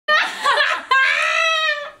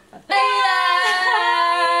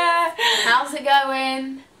it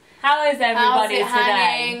going? How is everybody today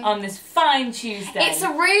hanging? on this fine Tuesday? It's a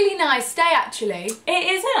really nice day, actually. It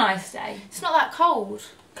is a nice day. It's not that cold.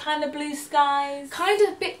 Kind of blue skies. Kind of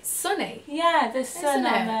a bit sunny. Yeah, there's sun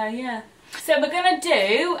on there, yeah. So we're going to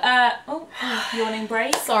do, yawning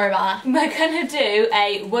break. Sorry about that. We're going to do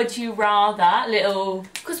a would you rather little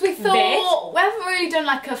because we thought, we haven't really done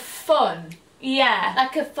like a fun. Yeah.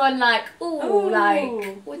 Like a fun, like, ooh,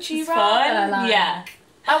 like, would you rather? Fun? Like, yeah.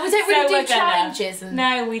 Oh, we don't really do challenges.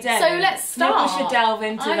 No, we don't. So let's start. Maybe we should delve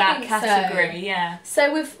into that category, so. Yeah.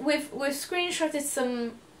 So we've screenshotted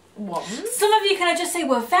some ones. Some of you, can I just say,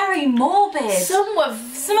 were very morbid. Some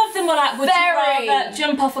of them were like, would you rather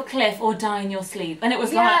jump off a cliff or die in your sleep? And it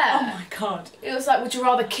was like, oh my god. It was like, would you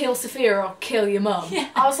rather kill Sophia or kill your mum? Yeah.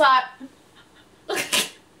 I was like,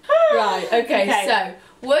 right, okay, so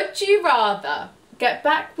would you rather get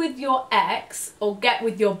back with your ex or get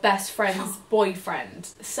with your best friend's boyfriend?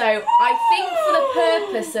 So I think for the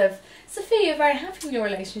purpose of Sophia, you're very happy in your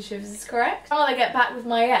relationship, is this correct? I'd rather get back with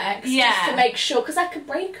my ex just to make sure, because I could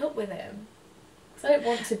break up with him. Because I don't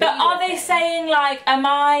want to be But are with they him. saying like, am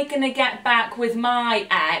I going to get back with my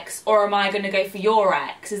ex or am I going to go for your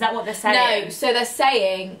ex? Is that what they're saying? No, so they're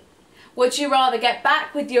saying, would you rather get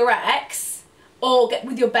back with your ex or get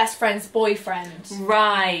with your best friend's boyfriend?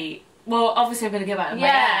 Right. Well, obviously I'm going to get back with my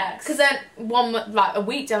ex. because then a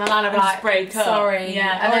week down the line I'm like, break up. Sorry.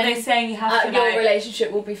 Yeah. And or then are they saying you have to your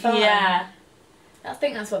relationship will be fine? Yeah. I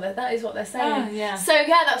think that is what they're saying. Oh, yeah. So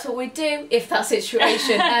yeah, that's what we do if that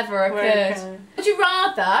situation ever occurred. Would you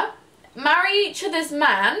rather marry each other's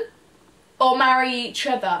man or marry each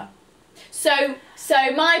other? So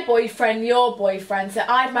my boyfriend, your boyfriend. So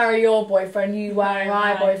I'd marry your boyfriend, you marry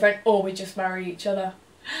my boyfriend, or we just marry each other.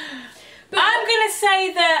 But I'm gonna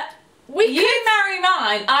say that you marry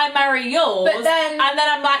mine, I marry yours, but then, and then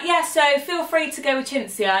I'm like, yeah, so feel free to go with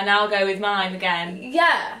Cinzia and I'll go with mine again.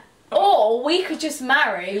 Yeah. Or we could just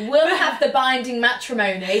marry, we'll have the binding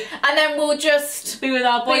matrimony, and then we'll just be with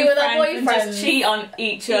our boyfriends and just cheat on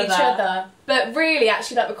each other. But really,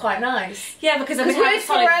 actually, that would be quite nice. Yeah, because then we'd have a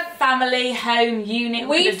solid family, home, unit,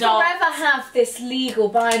 we'd forever have this legal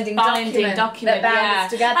binding document that bound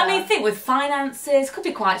us together. I mean, think with finances, could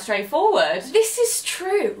be quite straightforward. This is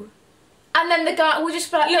true. And then the guy will just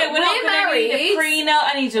be like, you know, we're not going to need a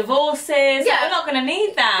prenup, any divorces. Yeah. We're not going to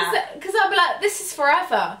need that. Because I'll be like, this is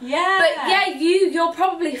forever. Yeah. But yeah, you're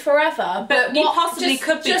probably forever. But you possibly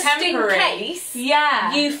could be temporary. Just in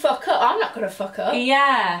case you fuck up. I'm not going to fuck up.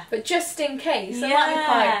 Yeah. But just in case, that might be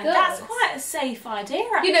quite good. That's quite a safe idea,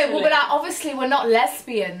 actually. You know, we'll be like, obviously we're not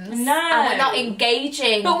lesbians. No. And we're not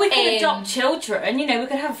engaging. But we could adopt children. You know, we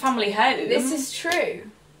could have a family home. This is true.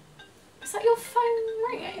 Is that your phone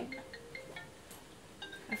ringing?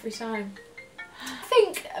 Every time. I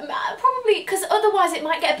think probably because otherwise it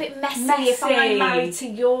might get a bit messy if I'm married to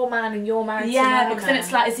your man and you're married to my man. Yeah, because then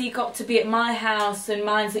it's like, has he got to be at my house and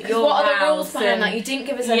mine's at your house? What are the rules behind that? You didn't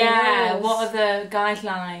give us any rules. Yeah, what are the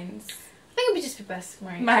guidelines? I think it would just be best to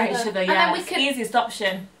marry each other. Yeah, and then we could... easiest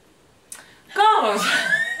option. God,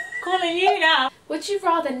 calling you now. Would you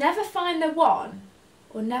rather never find the one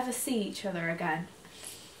or never see each other again?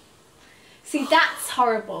 See, that's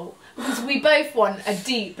horrible. Because we both want a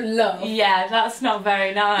deep love. Yeah, that's not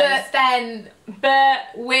very nice. But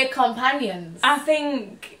we're companions. I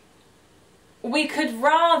think we could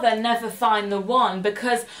rather never find the one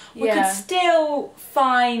because we could still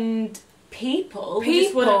find people. We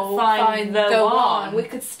just wouldn't find the one. We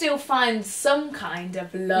could still find some kind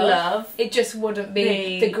of love. It just wouldn't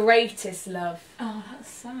be the greatest love. Oh, that's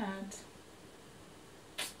sad.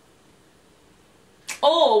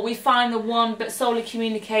 Or we find the one but solely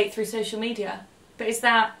communicate through social media. But is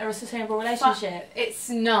that a sustainable relationship? It's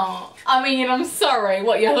not. I mean, I'm sorry,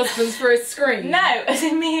 what, your husband's through a screen? No, as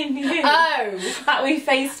in me and you. Oh. That we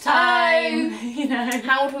FaceTime, you know.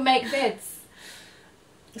 How would we make vids?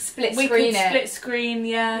 Split screen we could split screen,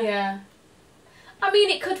 yeah. Yeah. I mean,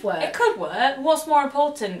 it could work. It could work. What's more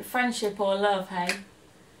important, friendship or love, hey?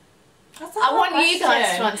 I want you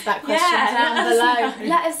guys to answer that question down below.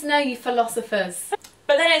 Let us know, you philosophers.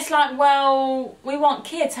 But then it's like, well, we want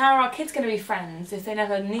kids. How are our kids going to be friends if they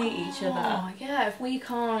never meet each other? Oh, yeah, if we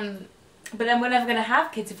can't... But then we're never going to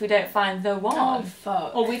have kids if we don't find the one. Oh,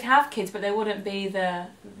 fuck. Or we'd have kids, but they wouldn't be the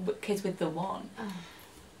kids with the one. Oh.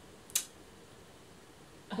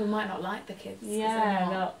 We might not like the kids.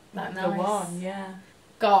 Yeah, not the one, yeah.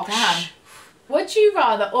 Gosh. Damn. Would you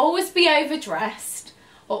rather always be overdressed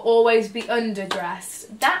or always be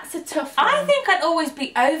underdressed? That's a tough one. I think I'd always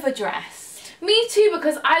be overdressed. Me too,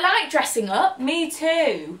 because I like dressing up. Me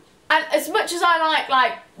too. And as much as I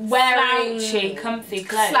like wearing slouchy, comfy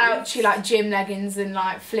clothes, slouchy like gym leggings and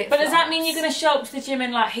like flip-flops. But does that mean you're going to show up to the gym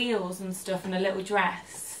in like heels and stuff and a little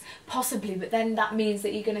dress? Possibly, but then that means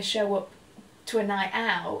that you're going to show up to a night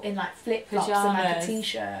out in like flip-flops and like a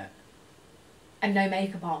t-shirt and no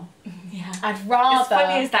makeup on. Yeah. I'd rather... As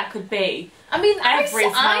funny as that could be. I mean, every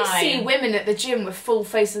I see women at the gym with full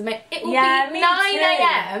faces of makeup. It will be 9 me too.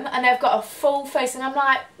 AM and they've got a full face and I'm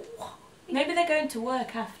like, what? Maybe they're going to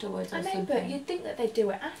work afterwards or I know, something. but you'd think that they'd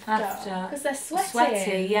do it after. Because they're sweaty.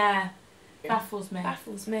 Sweaty, yeah. Baffles me.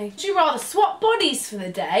 Baffles me. Would you rather swap bodies for the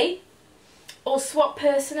day or swap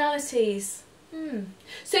personalities?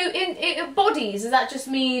 So in bodies, does that just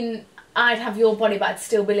mean I'd have your body but I'd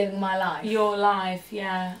still be living my life? Your life,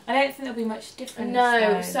 yeah. I don't think there'll be much difference. No,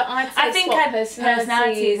 though. so I'd say swap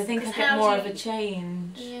personalities. I think I'd get more of a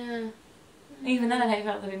change. Yeah. Even then I don't think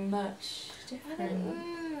there'll be much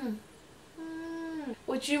different.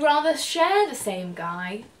 Would you rather share the same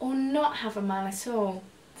guy or not have a man at all?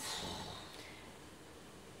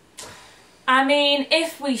 I mean,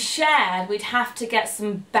 if we shared, we'd have to get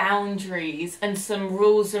some boundaries and some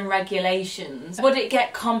rules and regulations. Would it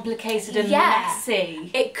get complicated and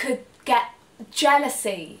messy? It could get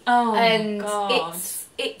jealousy. Oh, and God.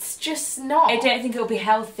 It's just not. I don't think it would be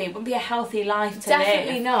healthy. It wouldn't be a healthy life to live.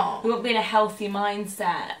 Definitely not. We wouldn't be in a healthy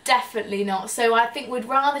mindset. Definitely not. So I think we'd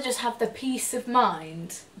rather just have the peace of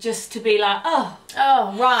mind. Just to be like, oh.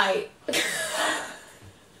 Oh, right.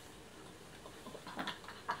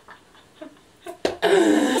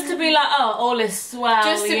 Just to be like, oh, all is swell.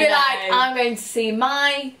 Just to be like, I'm going to see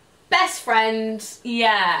my best friend.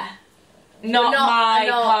 Yeah. Not my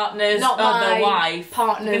partner's other wife.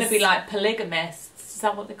 Partner's. We're going to be like polygamists. Is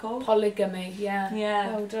that what they're called? Polygamy, yeah.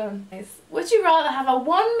 Yeah. Well done. Would you rather have a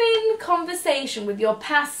 1-minute conversation with your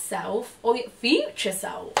past self or your future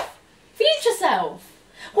self? Future self?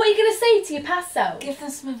 What are you going to say to your past self? Give them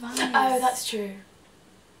some advice. Oh, that's true.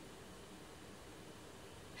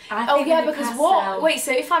 Oh yeah, because what? Self. Wait,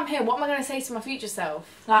 so if I'm here, what am I going to say to my future self?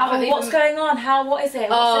 Like, what's going on? What is it?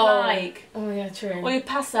 What's it like? Oh yeah, true. Or your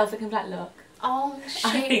past self, it can be like, look. Oh shit.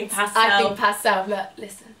 I think past self. I think past self. Look,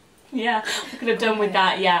 listen. Yeah, we could have done with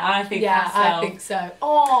that. Yeah, I think past self. Yeah, I think so.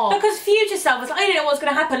 Oh. Because future self is like, I don't know what's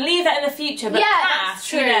going to happen. Leave that in the future. But past, that's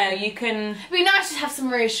true. You know, you can. It'd be nice to have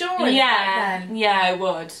some reassurance. Yeah, back then. Yeah, I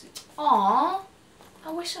would. Aw,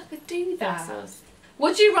 I wish I could do that.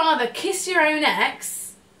 Would you rather kiss your own ex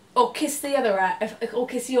or kiss the other ex, or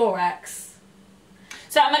kiss your ex?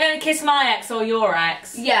 So am I going to kiss my ex or your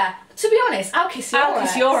ex? Yeah. To be honest, I'll kiss your ex. I'll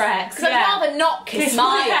kiss your ex. Because I'd rather not kiss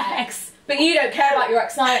my ex. But you don't care about your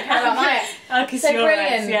ex and I don't care about my ex. I'll kiss your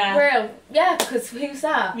ex, yeah. Brilliant. Yeah, because who's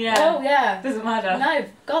that? Yeah. Oh, yeah. Doesn't matter. No,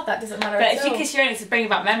 God, that doesn't matter but at all. But if you kiss your ex, it's bringing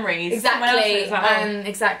back memories. Exactly. Like,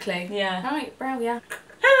 exactly. Yeah. Right, bro, yeah.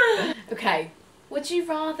 Okay. Would you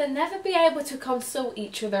rather never be able to consult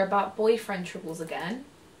each other about boyfriend troubles again?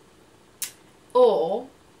 Or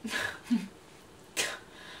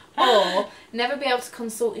never be able to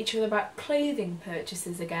consult each other about clothing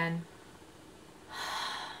purchases again?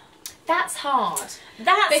 That's hard.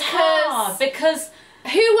 That's hard because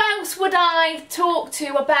who else would I talk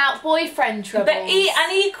to about boyfriend troubles? But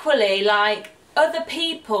and equally, like other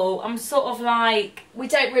people, I'm sort of like we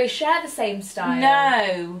don't really share the same style.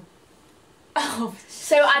 No. Oh.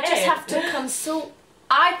 So I just have to consult.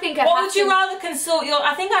 I think I'd What would you rather consult your?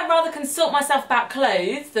 I think I'd rather consult myself about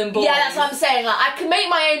clothes than boys. Yeah, that's what I'm saying. Like I can make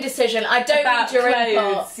my own decision. I don't need your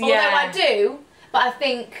input. Although I do. But I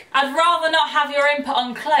think I'd rather not have your input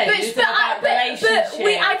on clothes than about relationships.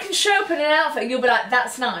 But I can show up in an outfit and you'll be like,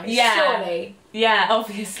 that's nice. Yeah. Surely. Yeah,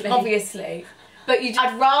 obviously. Obviously. But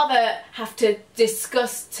I'd rather have to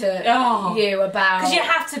discuss to you about... Because you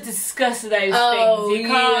have to discuss those things. You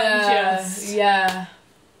can't just... Yeah.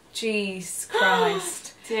 Jeez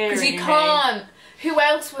Christ. Because you me. can't... Who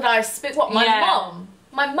else would I speak... What, my mum?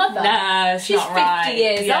 My mother? No, she's not right. 50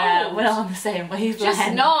 years old. We're not on the same wavelength.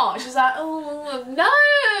 Just not. She's like, oh,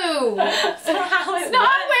 no. That's not how it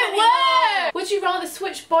works. Would you rather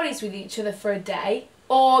switch bodies with each other for a day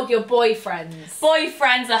or your boyfriends?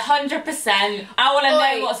 Boyfriends, 100%. I want to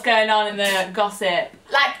know what's going on in the gossip.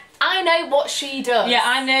 Like, I know what she does. Yeah,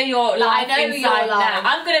 I know your life I know inside your life. now.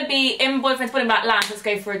 I'm going to be in boyfriend's body like, let's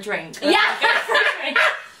go for a drink. Yeah. Go for a drink.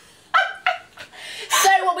 So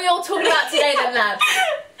what are we all talking about today then, lads?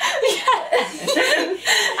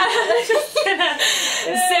 I'm just gonna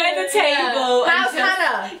sit at the table. How's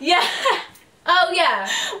Hannah? Yeah. Oh yeah.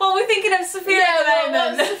 Well, we're thinking of Sophia at the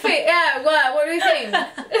moment. Sophia, what do you think?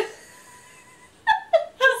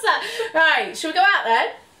 What's that? Right, shall we go out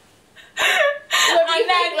then? What do you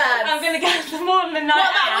think, lads? I'm gonna get them all in the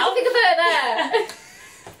night out. What do you think of her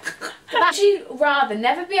there? Would you rather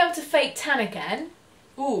never be able to fake tan again?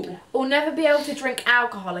 Ooh. Or never be able to drink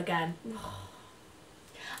alcohol again?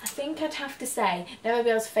 I think I'd have to say never be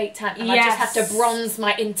able to fake tan, and I just have to bronze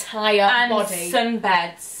my entire body. And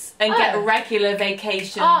sunbeds and get a regular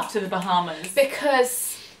vacation to the Bahamas.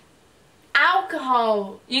 Because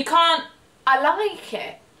alcohol, you can't. I like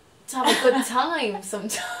it to have a good time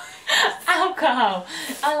sometimes. Alcohol,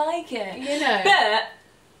 I like it. You know, but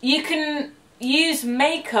you can use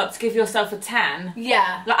makeup to give yourself a tan.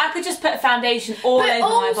 Yeah, like I could just put a foundation all over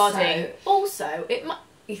my body. Also, it might.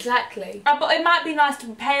 Exactly. But it might be nice to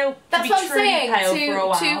be pale. That's to be what I'm saying. Pale for a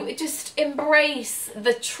while. To just embrace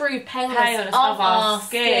the true paleness of our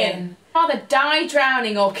skin. Rather die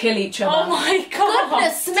drowning or kill each other. Oh my god!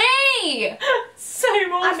 Goodness me! So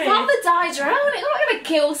morning. I'd rather die drowning. I'm not going to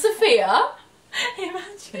kill Sophia.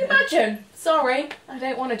 Imagine. Sorry, I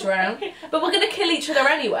don't want to drown. But we're going to kill each other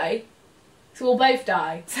anyway. So we'll both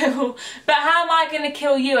die. But how am I going to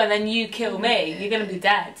kill you and then you kill me? You're going to be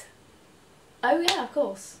dead. Oh yeah, of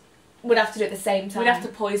course. We'd have to do it at the same time. We'd have to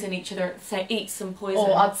poison each other, eat some poison.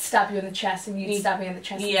 Or I'd stab you in the chest and you'd stab me in the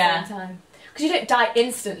chest at the same time. Because you don't die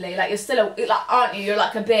instantly, like you're still aren't you? You're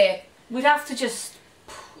like a bit. We'd have to just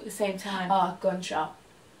at the same time. Oh, gunshot.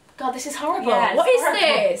 God, this is horrible. Yeah, what is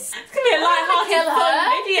this? It's going to be a light-hearted fun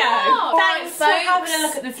video. Oh, Thanks for having a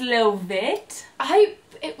look at this little vid. I hope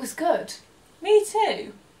it was good. Me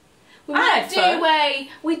too. We might do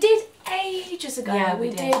we did ages ago. Yeah, we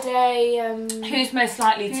did a who's most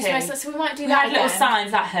likely to. So we might do that again. Little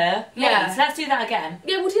signs at her. Yeah. So let's do that again.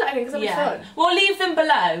 Yeah, we'll do that again because that'll be fun. We'll leave them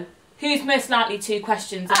below. Who's most likely to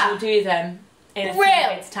questions, and we'll do them in a few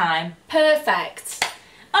minutes' time. Perfect.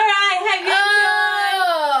 All right, hope you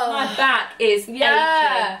enjoyed. My back is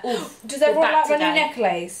aching. Oof, does everyone like my new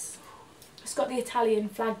necklace? It's got the Italian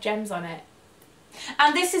flag gems on it.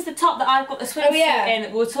 And this is the top that I've got the swimsuit in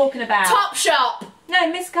that we were talking about. Top shop!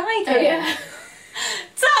 No, misguided. Oh, yeah.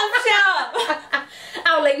 Top shop!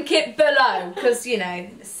 I'll link it below, because, you know,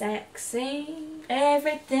 sexy.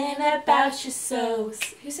 Everything about you so...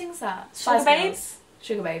 Who sings that? Sugar Babes?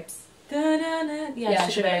 Sugar Babes. Yeah,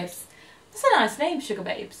 Sugar Babes. That's a nice name, Sugar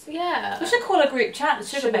Babes. Yeah. We should call a group chat the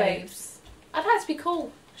Sugar Babes. I'd like to be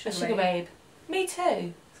called Sugar Babe. Me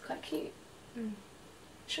too. It's quite cute.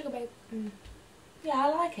 Sugar Babe. Yeah, I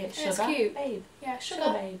like it. Sugar. It's cute. Babe. Yeah,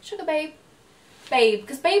 Sugar Babe. Sugar Babe. Babe.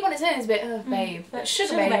 Because Babe on its own is a bit, babe. But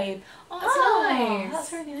Sugar Babe. Oh, that's nice.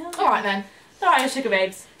 That's really nice. Alright then. Alright, Sugar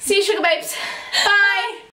Babes. See you, Sugar Babes. Bye.